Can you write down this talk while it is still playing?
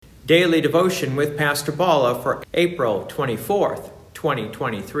Daily Devotion with Pastor Balla for April 24th,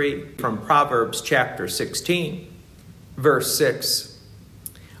 2023, from Proverbs chapter 16, verse 6.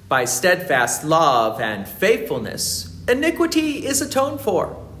 By steadfast love and faithfulness, iniquity is atoned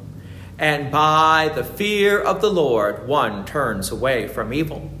for, and by the fear of the Lord one turns away from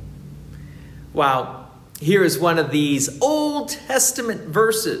evil. Wow, here is one of these Old Testament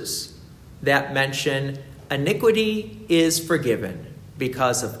verses that mention iniquity is forgiven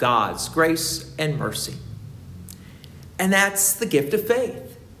because of God's grace and mercy. And that's the gift of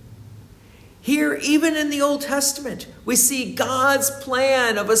faith. Here, even in the Old Testament, we see God's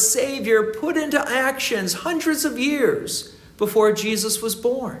plan of a Savior put into actions hundreds of years before Jesus was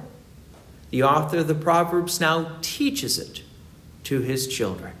born. The author of the Proverbs now teaches it to his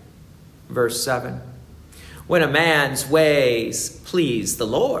children. Verse 7, when a man's ways please the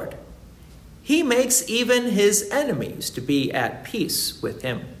Lord, he makes even his enemies to be at peace with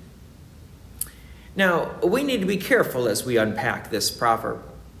him. Now, we need to be careful as we unpack this proverb.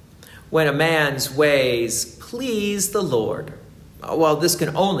 When a man's ways please the Lord, well, this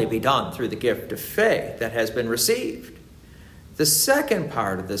can only be done through the gift of faith that has been received. The second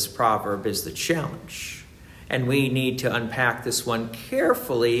part of this proverb is the challenge, and we need to unpack this one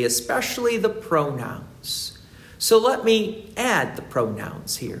carefully, especially the pronouns. So let me add the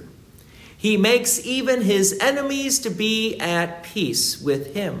pronouns here. He makes even his enemies to be at peace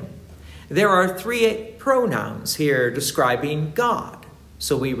with him. There are three pronouns here describing God.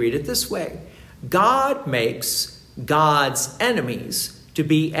 So we read it this way. God makes God's enemies to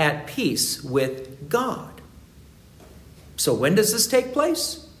be at peace with God. So when does this take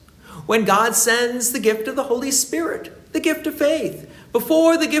place? When God sends the gift of the Holy Spirit, the gift of faith.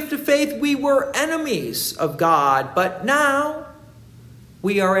 Before the gift of faith, we were enemies of God, but now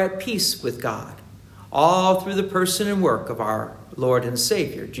we are at peace with God, all through the person and work of our Lord and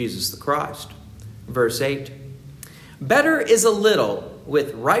Savior, Jesus the Christ. Verse 8, better is a little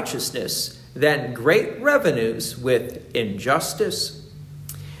with righteousness than great revenues with injustice.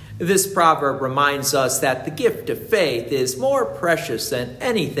 This proverb reminds us that the gift of faith is more precious than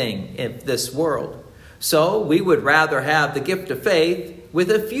anything in this world. So we would rather have the gift of faith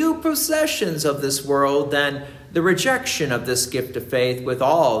with a few possessions of this world than the rejection of this gift of faith with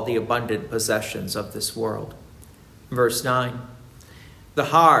all the abundant possessions of this world. Verse 9, the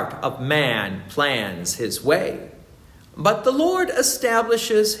heart of man plans his way, but the Lord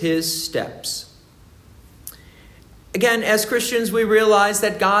establishes his steps. Again, as Christians, we realize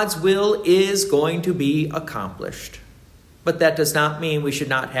that God's will is going to be accomplished, but that does not mean we should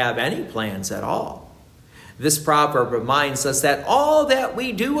not have any plans at all. This proverb reminds us that all that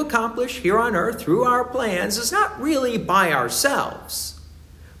we do accomplish here on earth through our plans is not really by ourselves,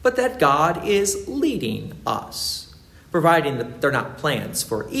 but that God is leading us, providing that they're not plans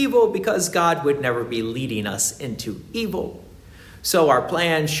for evil, because God would never be leading us into evil. So our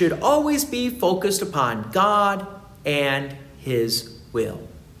plans should always be focused upon God and his will.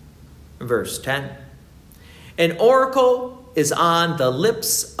 Verse 10, an oracle is on the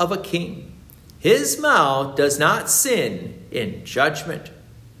lips of a king. His mouth does not sin in judgment.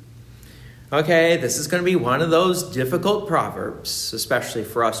 Okay, this is going to be one of those difficult proverbs, especially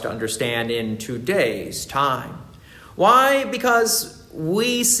for us to understand in today's time. Why? Because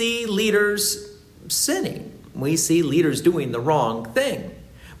we see leaders sinning. We see leaders doing the wrong thing.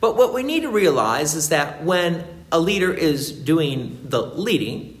 But what we need to realize is that when a leader is doing the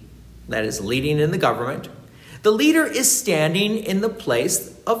leading, that is leading in the government, the leader is standing in the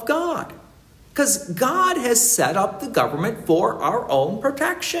place of God. Because God has set up the government for our own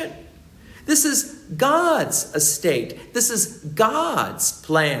protection. This is God's estate. This is God's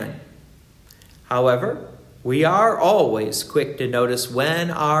plan. However, we are always quick to notice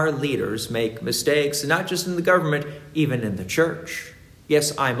when our leaders make mistakes, not just in the government, even in the church.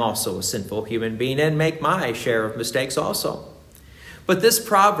 Yes, I'm also a sinful human being and make my share of mistakes also. But this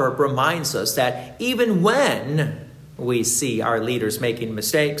proverb reminds us that even when we see our leaders making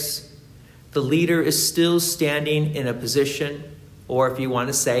mistakes, the leader is still standing in a position, or if you want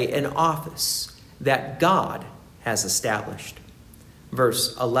to say, an office that God has established.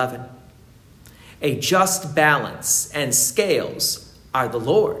 Verse 11, a just balance and scales are the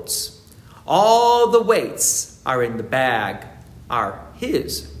Lord's. All the weights are in the bag are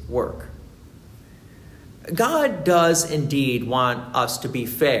his work. God does indeed want us to be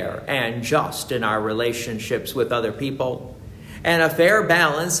fair and just in our relationships with other people. And a fair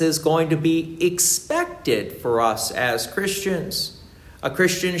balance is going to be expected for us as Christians. A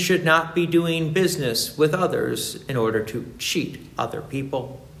Christian should not be doing business with others in order to cheat other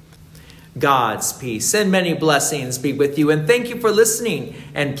people. God's peace and many blessings be with you, and thank you for listening.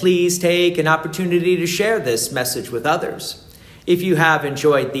 And please take an opportunity to share this message with others. If you have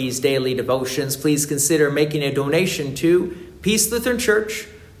enjoyed these daily devotions, please consider making a donation to Peace Lutheran Church,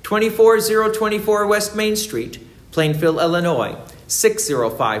 24024 West Main Street, Plainfield, Illinois,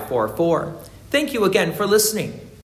 60544. Thank you again for listening.